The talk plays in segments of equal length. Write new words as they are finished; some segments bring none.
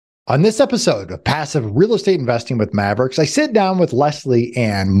On this episode of Passive Real Estate Investing with Mavericks, I sit down with Leslie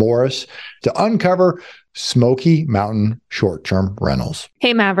Ann Morris to uncover Smoky Mountain short-term rentals.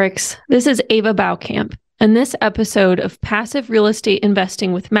 Hey Mavericks, this is Ava Baukamp, and this episode of Passive Real Estate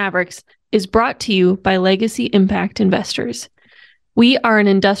Investing with Mavericks is brought to you by Legacy Impact Investors. We are an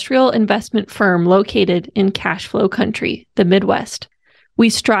industrial investment firm located in cash flow country, the Midwest. We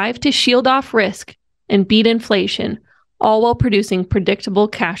strive to shield off risk and beat inflation, all while producing predictable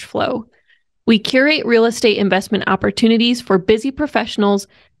cash flow. We curate real estate investment opportunities for busy professionals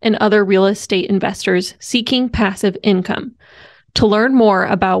and other real estate investors seeking passive income. To learn more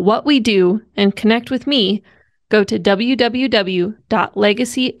about what we do and connect with me, go to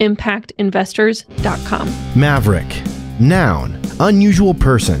www.legacyimpactinvestors.com. Maverick, noun, unusual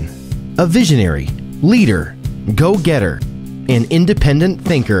person, a visionary, leader, go-getter, an independent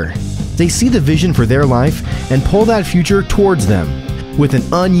thinker. They see the vision for their life and pull that future towards them with an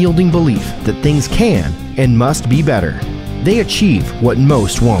unyielding belief that things can and must be better. They achieve what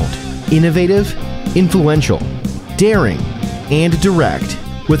most won't. Innovative, influential, daring, and direct,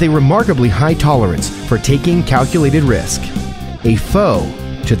 with a remarkably high tolerance for taking calculated risk. A foe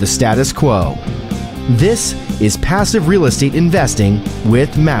to the status quo. This is Passive Real Estate Investing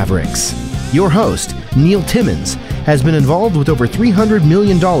with Mavericks. Your host, Neil Timmins, has been involved with over $300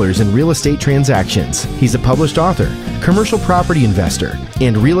 million in real estate transactions. He's a published author, commercial property investor,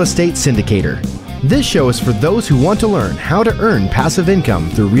 and real estate syndicator. This show is for those who want to learn how to earn passive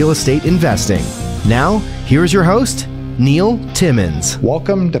income through real estate investing. Now, here's your host, Neil Timmins.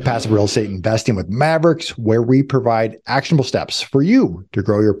 Welcome to Passive Real Estate Investing with Mavericks, where we provide actionable steps for you to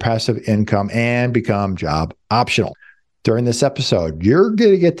grow your passive income and become job optional. During this episode, you're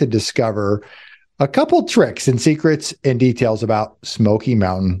going to get to discover a couple tricks and secrets and details about Smoky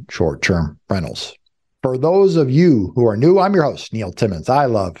Mountain short-term rentals. For those of you who are new, I'm your host, Neil Timmins. I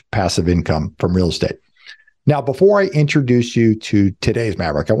love passive income from real estate. Now, before I introduce you to today's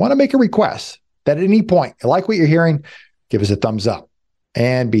Maverick, I want to make a request that at any point you like what you're hearing, give us a thumbs up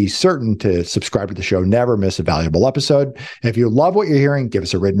and be certain to subscribe to the show. Never miss a valuable episode. And if you love what you're hearing, give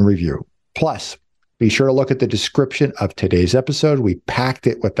us a written review. Plus, be sure to look at the description of today's episode. We packed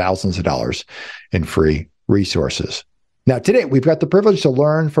it with thousands of dollars in free resources. Now, today, we've got the privilege to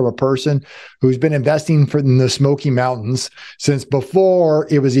learn from a person who's been investing in the Smoky Mountains since before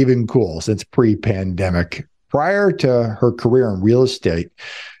it was even cool, since pre-pandemic. Prior to her career in real estate,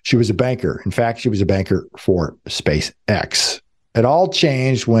 she was a banker. In fact, she was a banker for SpaceX. It all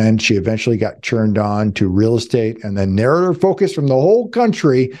changed when she eventually got turned on to real estate and then narrowed her focus from the whole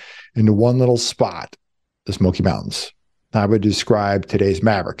country into one little spot, the Smoky Mountains. I would describe today's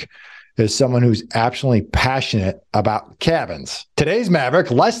Maverick as someone who's absolutely passionate about cabins. Today's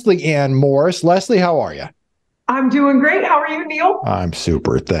Maverick, Leslie Ann Morris. Leslie, how are you? I'm doing great. How are you, Neil? I'm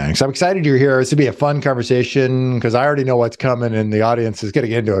super, thanks. I'm excited you're here. It's going to be a fun conversation because I already know what's coming and the audience is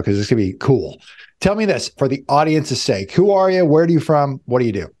getting into it because it's going to be cool. Tell me this, for the audience's sake, who are you? Where are you from? What do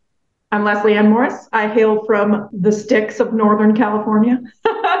you do? I'm Leslie Ann Morris. I hail from the sticks of Northern California.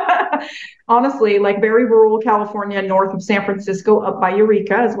 Honestly, like very rural California, north of San Francisco, up by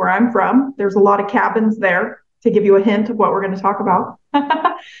Eureka is where I'm from. There's a lot of cabins there, to give you a hint of what we're going to talk about.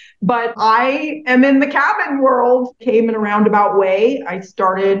 But I am in the cabin world, came in a roundabout way. I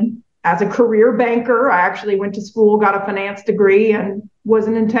started as a career banker. I actually went to school, got a finance degree, and was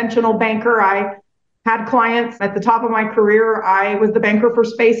an intentional banker. I had clients at the top of my career. I was the banker for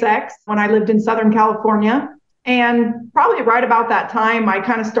SpaceX when I lived in Southern California. And probably right about that time, I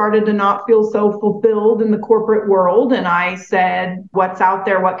kind of started to not feel so fulfilled in the corporate world. And I said, what's out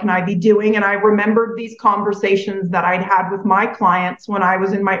there? What can I be doing? And I remembered these conversations that I'd had with my clients when I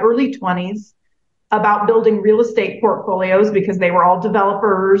was in my early 20s about building real estate portfolios because they were all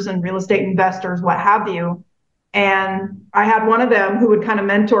developers and real estate investors, what have you. And I had one of them who would kind of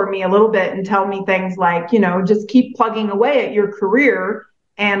mentor me a little bit and tell me things like, just keep plugging away at your career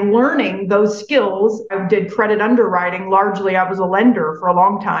and learning those skills. I did credit underwriting. Largely, I was a lender for a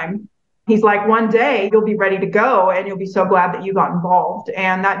long time. He's like, one day you'll be ready to go and you'll be so glad that you got involved.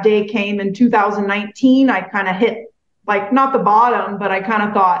 And that day came in 2019. I kind of hit like not the bottom, but I kind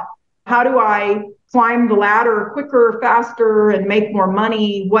of thought, how do I climb the ladder quicker, faster, and make more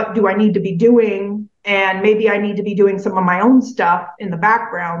money? What do I need to be doing? And maybe I need to be doing some of my own stuff in the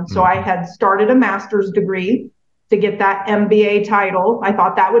background. So I had started a master's degree to get that MBA title. I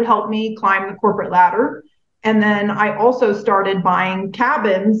thought that would help me climb the corporate ladder. And then I also started buying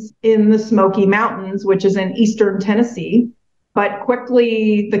cabins in the Smoky Mountains, which is in Eastern Tennessee. But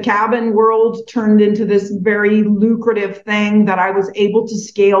quickly, the cabin world turned into this very lucrative thing that I was able to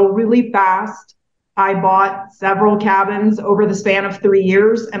scale really fast. I bought several cabins over the span of 3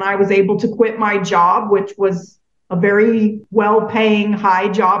 years, and I was able to quit my job, which was a very well-paying, high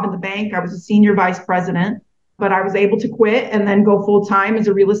job in the bank. I was a senior vice president, but I was able to quit and then go full-time as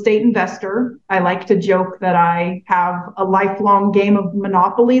a real estate investor. I like to joke that I have a lifelong game of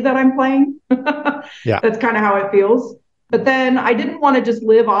Monopoly that I'm playing. Yeah. That's kind of how it feels. But then I didn't want to just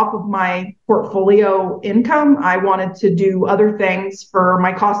live off of my portfolio income. I wanted to do other things for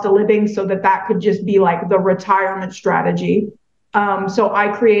my cost of living so that could just be like the retirement strategy. So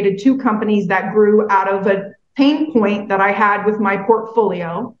I created 2 companies that grew out of a pain point that I had with my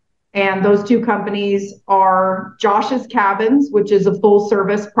portfolio. And those 2 companies are Josh's Cabins, which is a full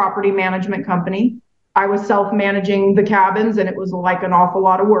service property management company. I was self-managing the cabins and it was like an awful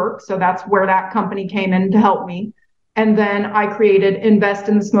lot of work. So that's where that company came in to help me. And then I created Invest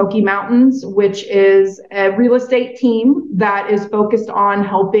in the Smoky Mountains, which is a real estate team that is focused on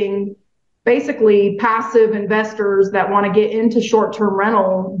helping basically passive investors that want to get into short-term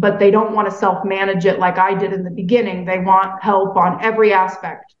rental, but they don't want to self-manage it like I did in the beginning. They want help on every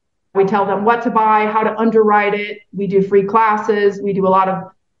aspect. We tell them what to buy, how to underwrite it. We do free classes. We do a lot of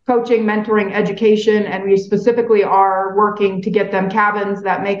coaching, mentoring, education, and we specifically are working to get them cabins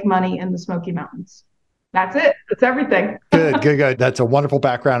that make money in the Smoky Mountains. That's it. That's everything. Good. That's a wonderful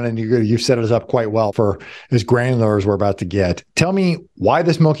background, and you've set us up quite well for as granular as we're about to get. Tell me, why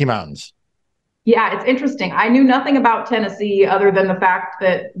the Smoky Mountains? Yeah, it's interesting. I knew nothing about Tennessee other than the fact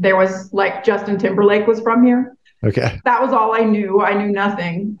that there was like Justin Timberlake was from here. Okay. That was all I knew. I knew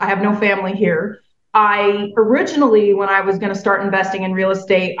nothing. I have no family here. I originally, when I was going to start investing in real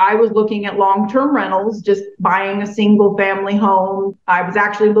estate, I was looking at long-term rentals, just buying a single family home. I was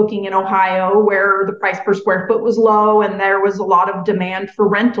actually looking in Ohio where the price per square foot was low and there was a lot of demand for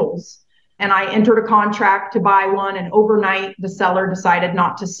rentals. And I entered a contract to buy one, and overnight the seller decided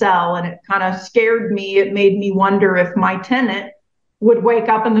not to sell. And it kind of scared me. It made me wonder if my tenant would wake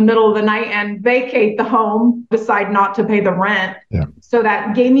up in the middle of the night and vacate the home, decide not to pay the rent. Yeah. So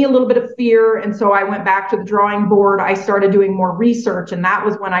that gave me a little bit of fear. And so I went back to the drawing board. I started doing more research. And that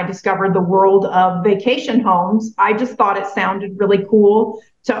was when I discovered the world of vacation homes. I just thought it sounded really cool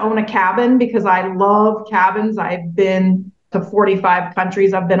to own a cabin because I love cabins. I've been to 45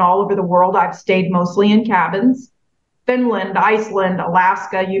 countries. I've been all over the world. I've stayed mostly in cabins. Finland, Iceland,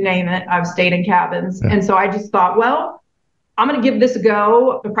 Alaska, you name it. I've stayed in cabins. Yeah. And so I just thought, well, I'm going to give this a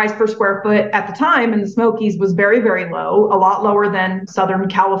go. The price per square foot at the time in the Smokies was very, very low, a lot lower than Southern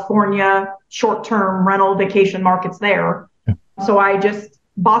California short-term rental vacation markets there. Yeah. So I just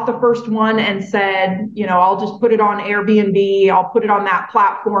bought the first one and said, I'll just put it on Airbnb. I'll put it on that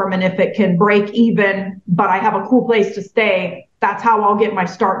platform. And if it can break even, but I have a cool place to stay, that's how I'll get my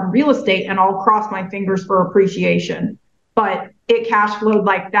start in real estate. And I'll cross my fingers for appreciation. But it cash flowed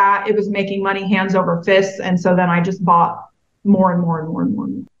like that. It was making money hands over fists. And so then I just bought more and more and more and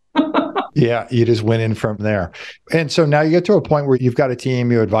more. Yeah, you just went in from there. And so now you get to a point where you've got a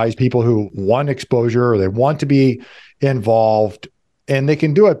team, you advise people who want exposure or they want to be involved, and they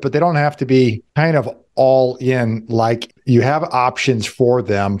can do it, but they don't have to be kind of all in. Like, you have options for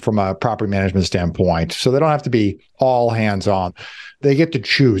them from a property management standpoint. So they don't have to be all hands-on. They get to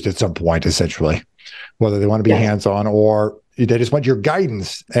choose at some point, essentially, whether they want to be hands-on or they just want your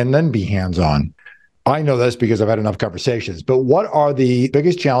guidance and then be hands-on. I know this because I've had enough conversations, but what are the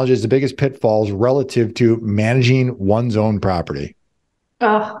biggest challenges, the biggest pitfalls relative to managing one's own property?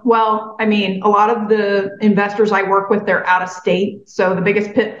 Well, I mean, a lot of the investors I work with, they're out of state. So the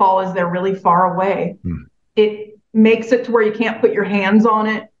biggest pitfall is they're really far away. It makes it to where you can't put your hands on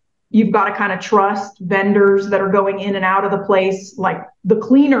it. You've got to kind of trust vendors that are going in and out of the place. Like the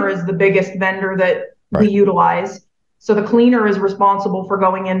cleaner is the biggest vendor that we utilize. So the cleaner is responsible for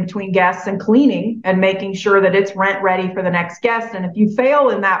going in between guests and cleaning and making sure that it's rent ready for the next guest. And if you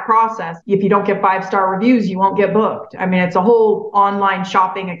fail in that process, if you don't get 5-star reviews, you won't get booked. I mean, it's a whole online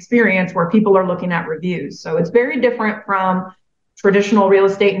shopping experience where people are looking at reviews. So it's very different from traditional real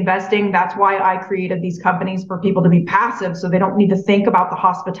estate investing. That's why I created these companies for people to be passive. So they don't need to think about the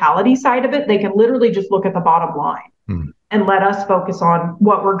hospitality side of it. They can literally just look at the bottom line and let us focus on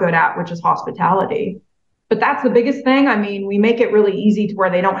what we're good at, which is hospitality. But that's the biggest thing. I mean, we make it really easy to where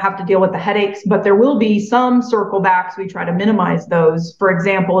they don't have to deal with the headaches, but there will be some circle backs. We try to minimize those. For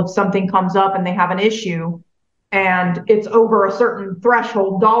example, if something comes up and they have an issue and it's over a certain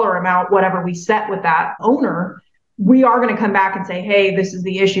threshold dollar amount, whatever we set with that owner, we are going to come back and say, hey, this is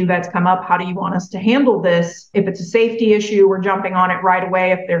the issue that's come up. How do you want us to handle this? If it's a safety issue, we're jumping on it right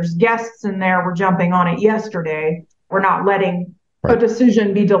away. If there's guests in there, we're jumping on it yesterday. We're not letting a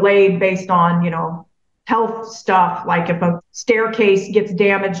decision be delayed based on, health stuff, like if a staircase gets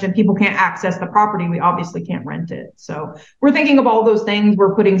damaged and people can't access the property, we obviously can't rent it. So we're thinking of all those things.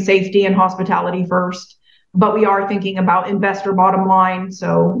 We're putting safety and hospitality first, but we are thinking about investor bottom line.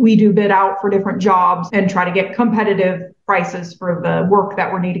 So we do bid out for different jobs and try to get competitive prices for the work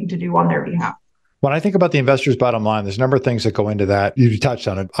that we're needing to do on their behalf. When I think about the investor's bottom line, there's a number of things that go into that. You touched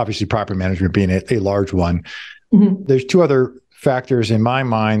on it, obviously property management being a large one. Mm-hmm. There's two other factors in my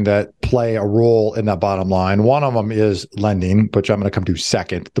mind that play a role in that bottom line. One of them is lending, which I'm going to come to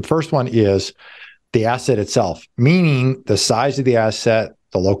second. The first one is the asset itself, meaning the size of the asset,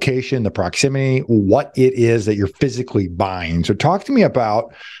 the location, the proximity, what it is that you're physically buying. So talk to me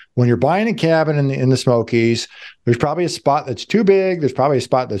about when you're buying a cabin in the Smokies, there's probably a spot that's too big. There's probably a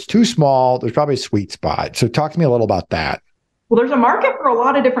spot that's too small. There's probably a sweet spot. So talk to me a little about that. Well, there's a market for a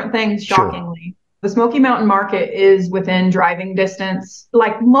lot of different things, shockingly. Sure. The Smoky Mountain market is within driving distance.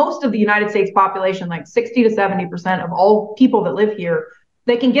 Like most of the United States population, like 60 to 70% of all people that live here,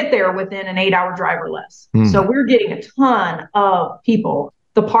 they can get there within an 8-hour drive or less. So we're getting a ton of people.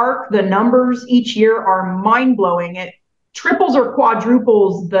 The park, the numbers each year are mind-blowing. It triples or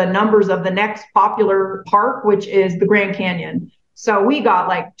quadruples the numbers of the next popular park, which is the Grand Canyon. So we got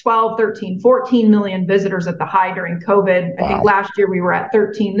like 12, 13, 14 million visitors at the high during COVID. Wow. I think last year we were at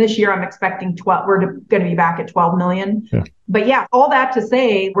 13. This year I'm expecting 12. We're going to be back at 12 million. Yeah. But yeah, all that to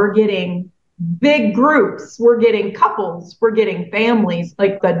say, we're getting big groups, we're getting couples, we're getting families.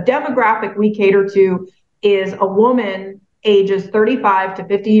 Like the demographic we cater to is a woman ages 35 to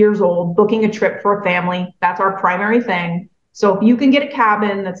 50 years old, booking a trip for a family. That's our primary thing. So if you can get a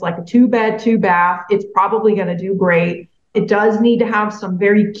cabin that's like a 2-bed, 2-bath, it's probably going to do great. It does need to have some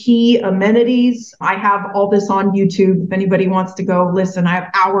very key amenities. I have all this on YouTube. If anybody wants to go listen, I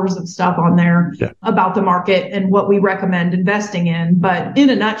have hours of stuff on there about the market and what we recommend investing in. But in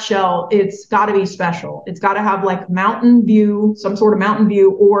a nutshell, it's got to be special. It's got to have like mountain view, some sort of mountain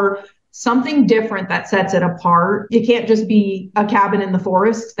view, or something different that sets it apart. It can't just be a cabin in the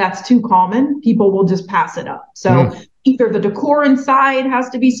forest. That's too common. People will just pass it up. So either the decor inside has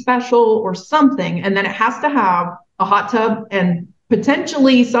to be special or something, and then it has to have a hot tub and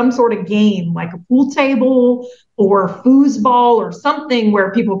potentially some sort of game like a pool table or foosball or something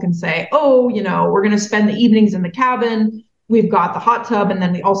where people can say, oh, you know, we're going to spend the evenings in the cabin. We've got the hot tub, and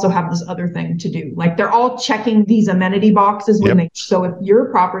then we also have this other thing to do. Like they're all checking these amenity boxes when so if your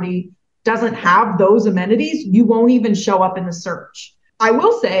property doesn't have those amenities, you won't even show up in the search. I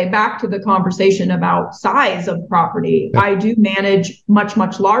will say, back to the conversation about size of property, I do manage much,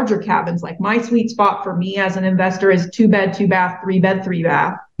 much larger cabins. Like my sweet spot for me as an investor is 2-bed, 2-bath, 3-bed,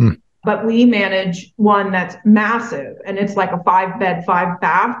 3-bath. But we manage one that's massive, and it's like a 5-bed,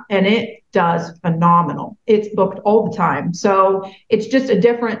 5-bath, and it does phenomenal. It's booked all the time. So it's just a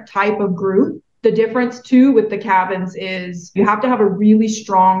different type of group. The difference too with the cabins is you have to have a really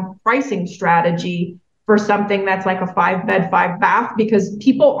strong pricing strategy for something that's like a 5-bed, 5-bath, because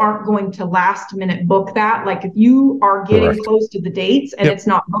people aren't going to last minute book that. Like if you are getting close to the dates and it's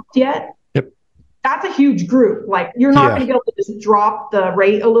not booked yet, that's a huge group. Like you're not going to be able to just drop the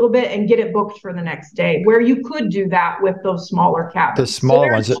rate a little bit and get it booked for the next day, where you could do that with those smaller cabins. The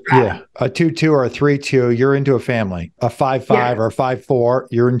smaller ones, a 2-2 or a 3-2, you're into a family. A 5-5 or a 5-4,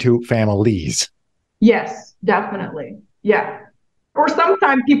 you're into families. Yes, definitely. Yeah. Or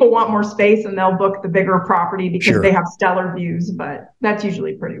sometimes people want more space and they'll book the bigger property because they have stellar views, but that's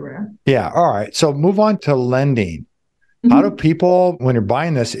usually pretty rare. Yeah. All right. So move on to lending. How do people, when you're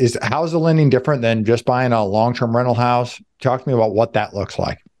buying this, how's the lending different than just buying a long-term rental house? Talk to me about what that looks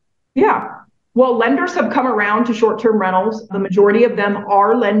like. Yeah. Well, lenders have come around to short-term rentals. The majority of them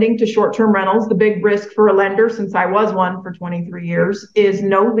are lending to short-term rentals. The big risk for a lender, since I was one for 23 years, is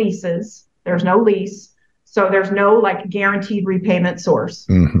no leases. There's no lease. So there's no like guaranteed repayment source.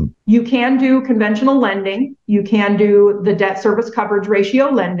 You can do conventional lending. You can do the debt service coverage ratio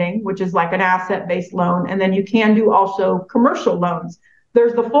lending, which is like an asset-based loan. And then you can do also commercial loans.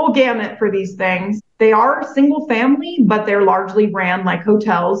 There's the full gamut for these things. They are single family, but they're largely ran like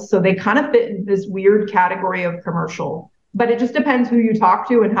hotels. So they kind of fit in this weird category of commercial. But it just depends who you talk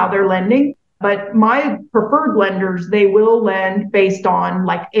to and how they're lending. But my preferred lenders, they will lend based on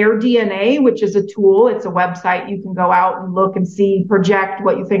like AirDNA, which is a tool. It's a website. You can go out and look and see, project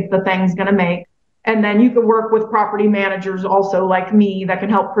what you think the thing's going to make. And then you can work with property managers also like me that can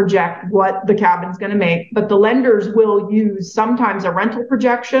help project what the cabin's going to make. But the lenders will use sometimes a rental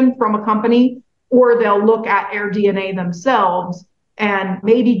projection from a company, or they'll look at AirDNA themselves and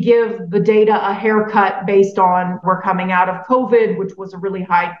maybe give the data a haircut based on we're coming out of COVID, which was a really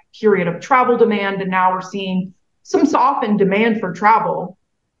high period of travel demand. And now we're seeing some softened demand for travel.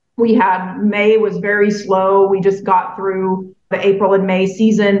 May was very slow. We just got through the April and May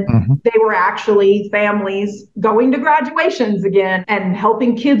season. They were actually families going to graduations again and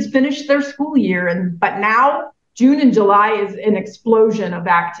helping kids finish their school year. But now June and July is an explosion of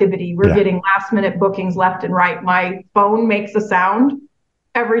activity. We're getting last minute bookings left and right. My phone makes a sound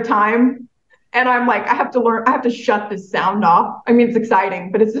every time. And I'm like, I have to shut this sound off. I mean, it's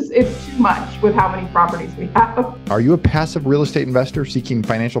exciting, but it's too much with how many properties we have. Are you a passive real estate investor seeking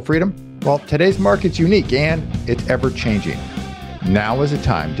financial freedom? Well, today's market's unique and it's ever changing. Now is the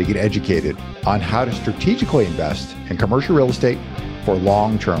time to get educated on how to strategically invest in commercial real estate for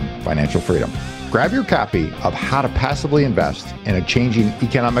long-term financial freedom. Grab your copy of How to Passively Invest in a Changing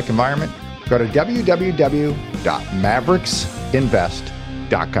Economic Environment. Go to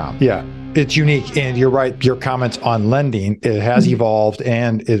www.mavericks.invest.com. Yeah. It's unique. And you're right. Your comments on lending, it has evolved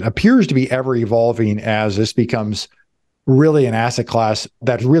and it appears to be ever evolving as this becomes really an asset class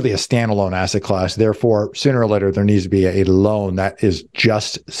that's really a standalone asset class. Therefore, sooner or later, there needs to be a loan that is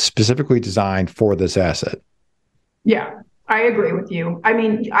just specifically designed for this asset. Yeah, I agree with you. I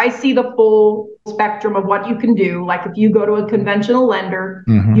mean, I see the full spectrum of what you can do. Like if you go to a conventional lender,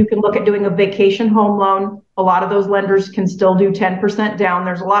 you can look at doing a vacation home loan. A lot of those lenders can still do 10% down.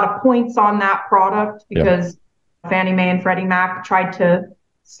 There's a lot of points on that product because Fannie Mae and Freddie Mac tried to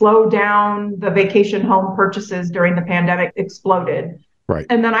slow down the vacation home purchases during the pandemic, exploded. Right.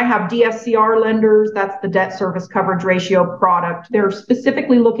 And then I have DSCR lenders. That's the debt service coverage ratio product. They're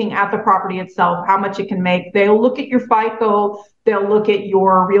specifically looking at the property itself, how much it can make. They'll look at your FICO. They'll look at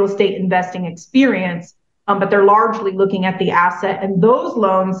your real estate investing experience, but they're largely looking at the asset. And those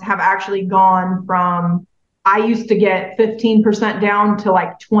loans have actually gone from, I used to get 15% down to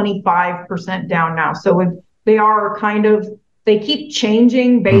like 25% down now. So they are they keep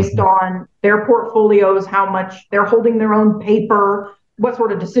changing based on their portfolios, how much they're holding their own paper, what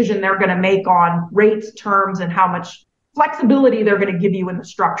sort of decision they're going to make on rates, terms, and how much flexibility they're going to give you in the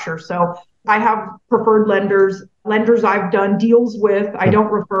structure. So I have preferred lenders I've done deals with. I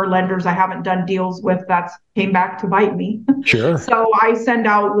don't refer lenders I haven't done deals with. That's came back to bite me. Sure. So I send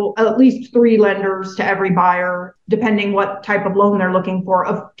out at least 3 lenders to every buyer, depending what type of loan they're looking for,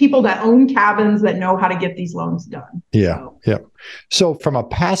 of people that own cabins that know how to get these loans done. Yeah. So from a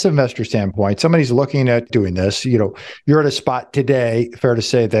passive investor standpoint, somebody's looking at doing this, you're at a spot today, fair to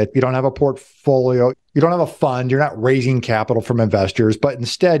say that you don't have a portfolio, you don't have a fund, you're not raising capital from investors, but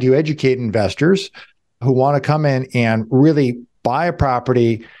instead you educate investors who want to come in and really buy a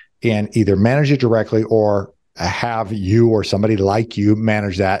property and either manage it directly or have you or somebody like you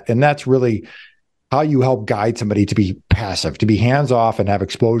manage that. And that's really how you help guide somebody to be passive, to be hands-off and have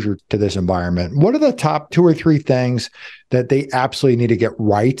exposure to this environment. What are the top 2 or 3 things that they absolutely need to get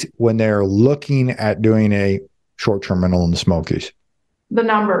right when they're looking at doing a short-term rental in the Smokies? The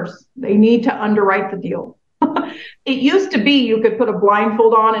numbers. They need to underwrite the deal. It used to be you could put a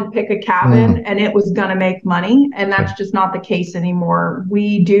blindfold on and pick a cabin and it was going to make money. And that's just not the case anymore.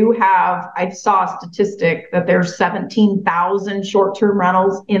 I saw a statistic that there's 17,000 short-term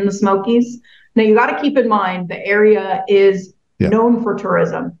rentals in the Smokies. Now you got to keep in mind the area is known for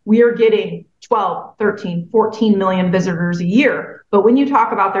tourism. We are getting 12, 13, 14 million visitors a year. But when you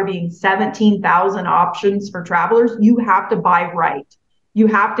talk about there being 17,000 options for travelers, you have to buy right. You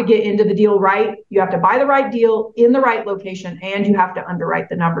have to get into the deal right. You have to buy the right deal in the right location, and you have to underwrite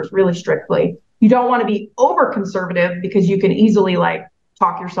the numbers really strictly. You don't want to be over conservative because you can easily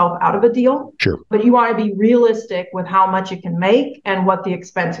talk yourself out of a deal. Sure. But you want to be realistic with how much it can make and what the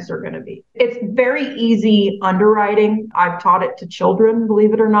expenses are going to be. It's very easy underwriting. I've taught it to children,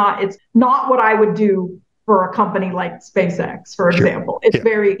 believe it or not. It's not what I would do for a company like SpaceX, for example. It's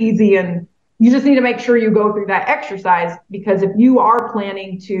very easy, and you just need to make sure you go through that exercise, because if you are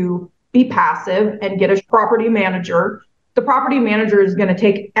planning to be passive and get a property manager, the property manager is going to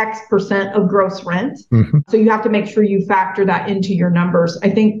take X% of gross rent. So you have to make sure you factor that into your numbers. I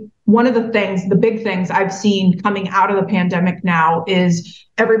think one of the big things I've seen coming out of the pandemic now is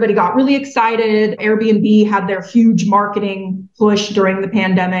everybody got really excited. Airbnb had their huge marketing push during the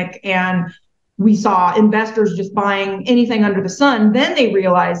pandemic, and we saw investors just buying anything under the sun. Then they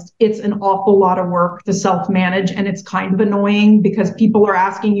realized it's an awful lot of work to self-manage, and it's kind of annoying because people are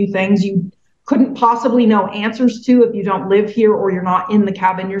asking you things you couldn't possibly know answers to if you don't live here or you're not in the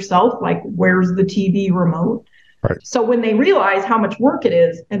cabin yourself, like where's the TV remote? Right. So when they realize how much work it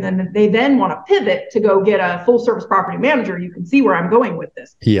is, and then they want to pivot to go get a full service property manager, you can see where I'm going with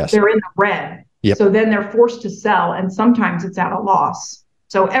this. Yes. They're in the red. So then they're forced to sell, and sometimes it's at a loss.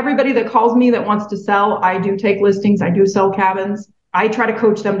 So everybody that calls me that wants to sell, I do take listings, I do sell cabins. I try to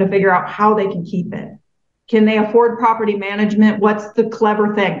coach them to figure out how they can keep it. Can they afford property management? What's the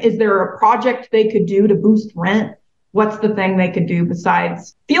clever thing? Is there a project they could do to boost rent? What's the thing they could do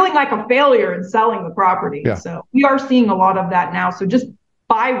besides feeling like a failure and selling the property? Yeah. So we are seeing a lot of that now. So just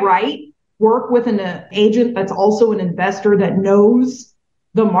buy right, work with an agent that's also an investor that knows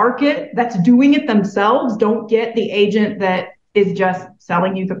the market, that's doing it themselves. Don't get the agent that is just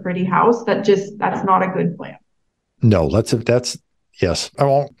selling you the pretty house. That's not a good plan. No, that's yes. I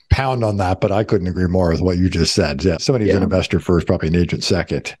won't pound on that, but I couldn't agree more with what you just said. Yeah. Somebody who's an investor first, probably an agent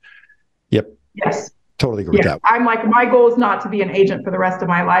second. Yep. Yes. Totally agree with that. I'm like, my goal is not to be an agent for the rest of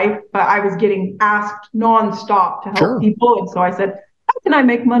my life, but I was getting asked nonstop to help people. And so I said, how can I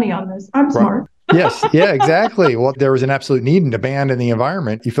make money on this? I'm smart. Yes. Yeah, exactly. Well, there was an absolute need and demand in the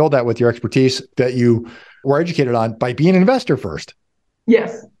environment. You filled that with your expertise that you were educated on by being an investor first.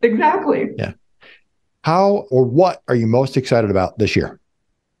 Yes, exactly. Yeah. How or what are you most excited about this year?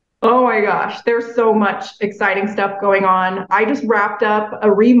 Oh my gosh, there's so much exciting stuff going on. I just wrapped up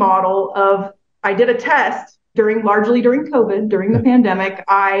a remodel I did a test largely during COVID, during the pandemic.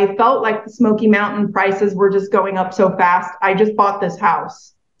 I felt like the Smoky Mountain prices were just going up so fast. I just bought this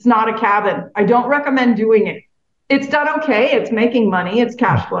house. It's not a cabin. I don't recommend doing it. It's done okay. It's making money. It's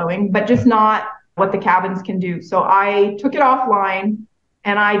cash flowing, but just not what the cabins can do. So I took it offline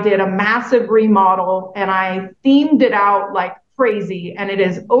and I did a massive remodel and I themed it out like crazy. And it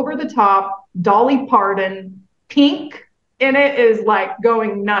is over the top, Dolly Parton, pink. And it is like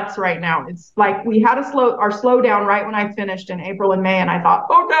going nuts right now. It's like we had our slowdown right when I finished in April and May. And I thought,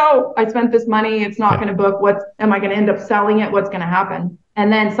 oh no, I spent this money. It's not going to book. Am I going to end up selling it? What's going to happen?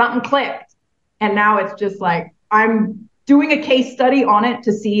 And then something clicked. And now it's just like, I'm doing a case study on it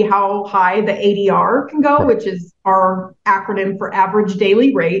to see how high the ADR can go, which is our acronym for average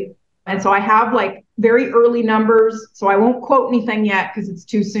daily rate. And so I have like very early numbers. So I won't quote anything yet because it's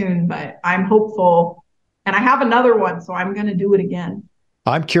too soon, but I'm hopeful. And I have another one, so I'm going to do it again.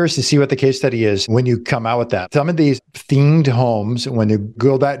 I'm curious to see what the case study is when you come out with that. Some of these themed homes, when you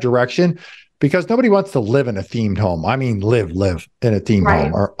go that direction, because nobody wants to live in a themed home. I mean, live in a themed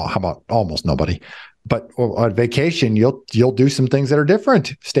home, or how about almost nobody? But on vacation, you'll do some things that are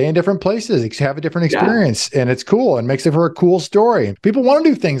different, stay in different places, have a different experience, and it's cool and makes it for a cool story. People want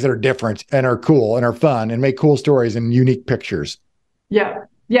to do things that are different and are cool and are fun and make cool stories and unique pictures. Yeah.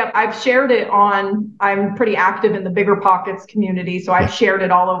 Yeah, I've shared it I'm pretty active in the Bigger Pockets community. So I've shared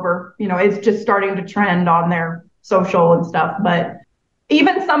it all over, it's just starting to trend on their social and stuff. But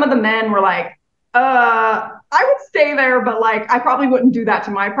even some of the men were like, I would stay there, but like, I probably wouldn't do that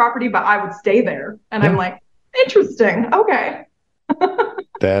to my property, but I would stay there. And I'm like, interesting. Okay.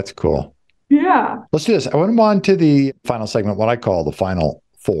 That's cool. Yeah. Let's do this. I want to move on to the final segment, what I call the final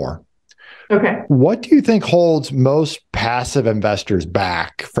four. Okay. What do you think holds most passive investors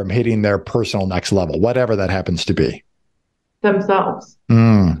back from hitting their personal next level, whatever that happens to be? Themselves.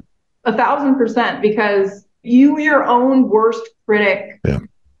 1,000%, because your own worst critic. Yeah.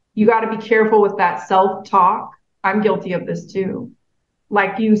 You got to be careful with that self-talk. I'm guilty of this too.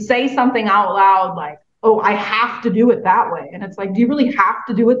 Like you say something out loud like, oh, I have to do it that way. And it's like, do you really have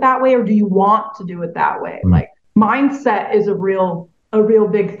to do it that way? Or do you want to do it that way? Like mindset is a real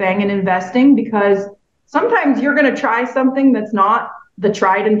big thing in investing, because sometimes you're going to try something that's not the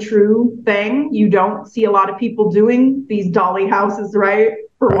tried and true thing. You don't see a lot of people doing these dolly houses, right?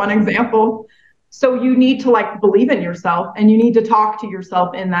 For one example. So you need to like believe in yourself and you need to talk to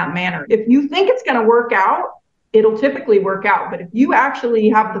yourself in that manner. If you think it's going to work out, it'll typically work out. But if you actually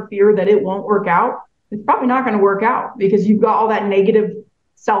have the fear that it won't work out, it's probably not going to work out because you've got all that negative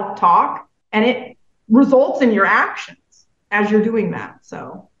self-talk and it results in your actions as you're doing that.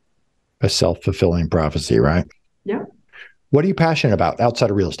 So a self-fulfilling prophecy, right? Yeah. What are you passionate about outside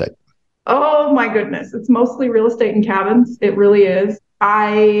of real estate? Oh my goodness. It's mostly real estate and cabins. It really is.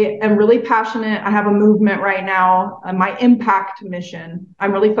 I am really passionate. I have a movement right now, my impact mission.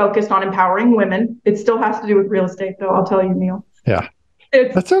 I'm really focused on empowering women. It still has to do with real estate though, I'll tell you, Neil. Yeah.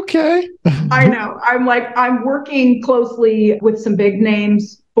 That's okay. I know. I'm working closely with some big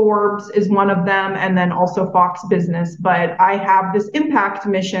names. Forbes is one of them, and then also Fox Business. But I have this impact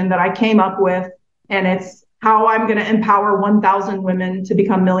mission that I came up with, and it's how I'm going to empower 1,000 women to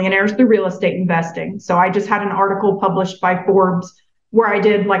become millionaires through real estate investing. So I just had an article published by Forbes where I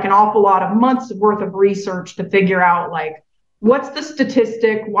did like an awful lot of months worth of research to figure out like, what's the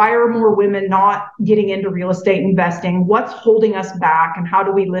statistic? Why are more women not getting into real estate investing? What's holding us back? And how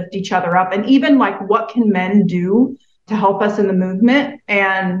do we lift each other up? And even like, what can men do to help us in the movement?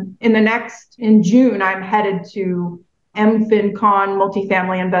 And in June, I'm headed to MFinCon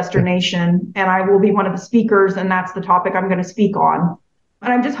Multifamily Investor Nation, and I will be one of the speakers, and that's the topic I'm going to speak on.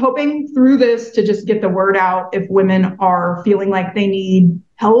 And I'm just hoping through this to just get the word out if women are feeling like they need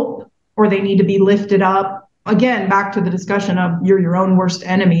help or they need to be lifted up. Again, back to the discussion of you're your own worst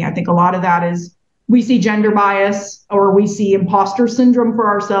enemy. I think a lot of that is we see gender bias or we see imposter syndrome for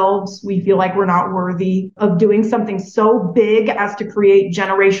ourselves. We feel like we're not worthy of doing something so big as to create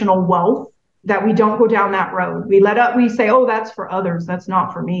generational wealth that we don't go down that road. We say, oh, that's for others. That's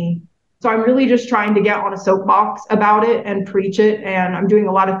not for me. So I'm really just trying to get on a soapbox about it and preach it. And I'm doing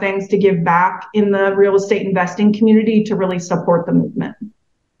a lot of things to give back in the real estate investing community to really support the movement.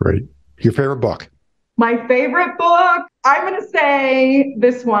 Great. Your favorite book? My favorite book, I'm going to say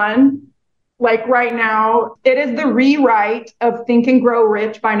this one. Like right now, it is the rewrite of Think and Grow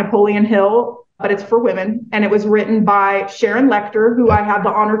Rich by Napoleon Hill, but it's for women. And it was written by Sharon Lechter, who I had the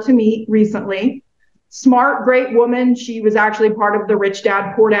honor to meet recently. Smart, great woman. She was actually part of the Rich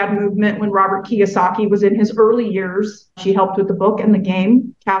Dad, Poor Dad movement when Robert Kiyosaki was in his early years. She helped with the book and the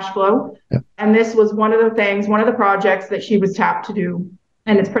game, Cash Flow. Yeah. And this was one of the projects that she was tapped to do.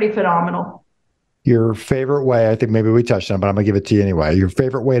 And it's pretty phenomenal. Your favorite way, I think maybe we touched on it, but I'm going to give it to you anyway. Your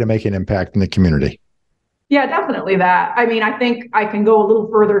favorite way to make an impact in the community? Yeah, definitely that. I mean, I think I can go a little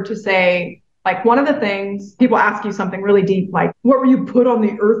further to say, like one of the things people ask you something really deep, like, what were you put on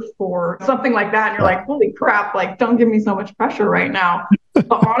the earth for? Something like that. And you're like, holy crap, like, don't give me so much pressure right now. But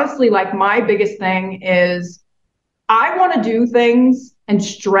honestly, like my biggest thing is I want to do things and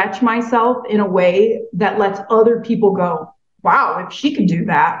stretch myself in a way that lets other people go, wow, if she could do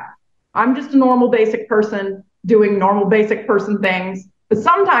that. I'm just a normal basic person doing normal basic person things. But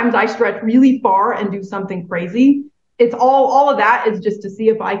sometimes I stretch really far and do something crazy. It's all of that is just to see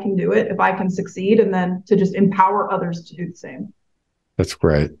if I can do it, if I can succeed, and then to just empower others to do the same. That's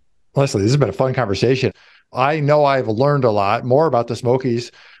great. Leslie, this has been a fun conversation. I know I've learned a lot more about the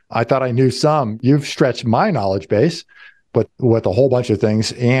Smokies. I thought I knew some. You've stretched my knowledge base, but with a whole bunch of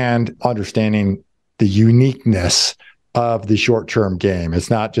things and understanding the uniqueness of the short-term game. It's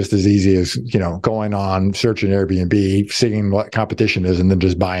not just as easy as, going on, searching Airbnb, seeing what competition is, and then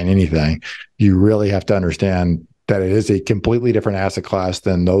just buying anything. You really have to understand that it is a completely different asset class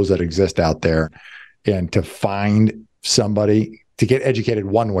than those that exist out there. And to find somebody to get educated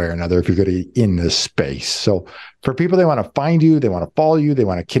one way or another if you're going to be in this space. So for people, they want to find you, they want to follow you, they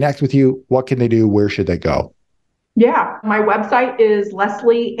want to connect with you, what can they do? Where should they go? Yeah, my website is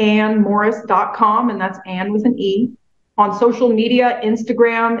leslieannmorris.com, and that's Ann with an E. On social media,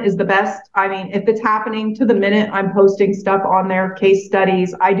 Instagram is the best. I mean, if it's happening to the minute, I'm posting stuff on there, case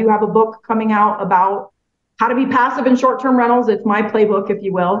studies. I do have a book coming out about how to be passive in short-term rentals. It's my playbook, if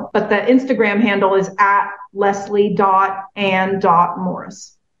you will. But the Instagram handle is at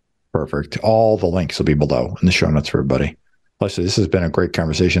leslie.and.morris. Perfect. All the links will be below in the show notes for everybody. Leslie, this has been a great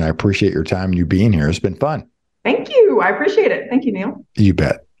conversation. I appreciate your time, you being here. It's been fun. Thank you. I appreciate it. Thank you, Neil. You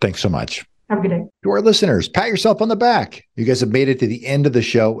bet. Thanks so much. Have a good day. To our listeners, pat yourself on the back. You guys have made it to the end of the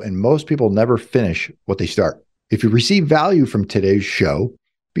show, and most people never finish what they start. If you receive value from today's show,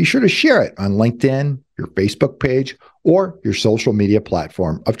 be sure to share it on LinkedIn, your Facebook page, or your social media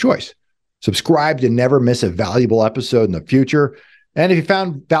platform of choice. Subscribe to never miss a valuable episode in the future. And if you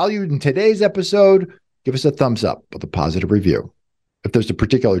found value in today's episode, give us a thumbs up with a positive review. If there's a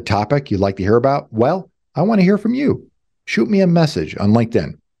particular topic you'd like to hear about, well, I want to hear from you. Shoot me a message on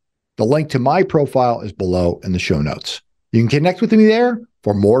LinkedIn. The link to my profile is below in the show notes. You can connect with me there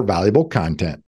for more valuable content.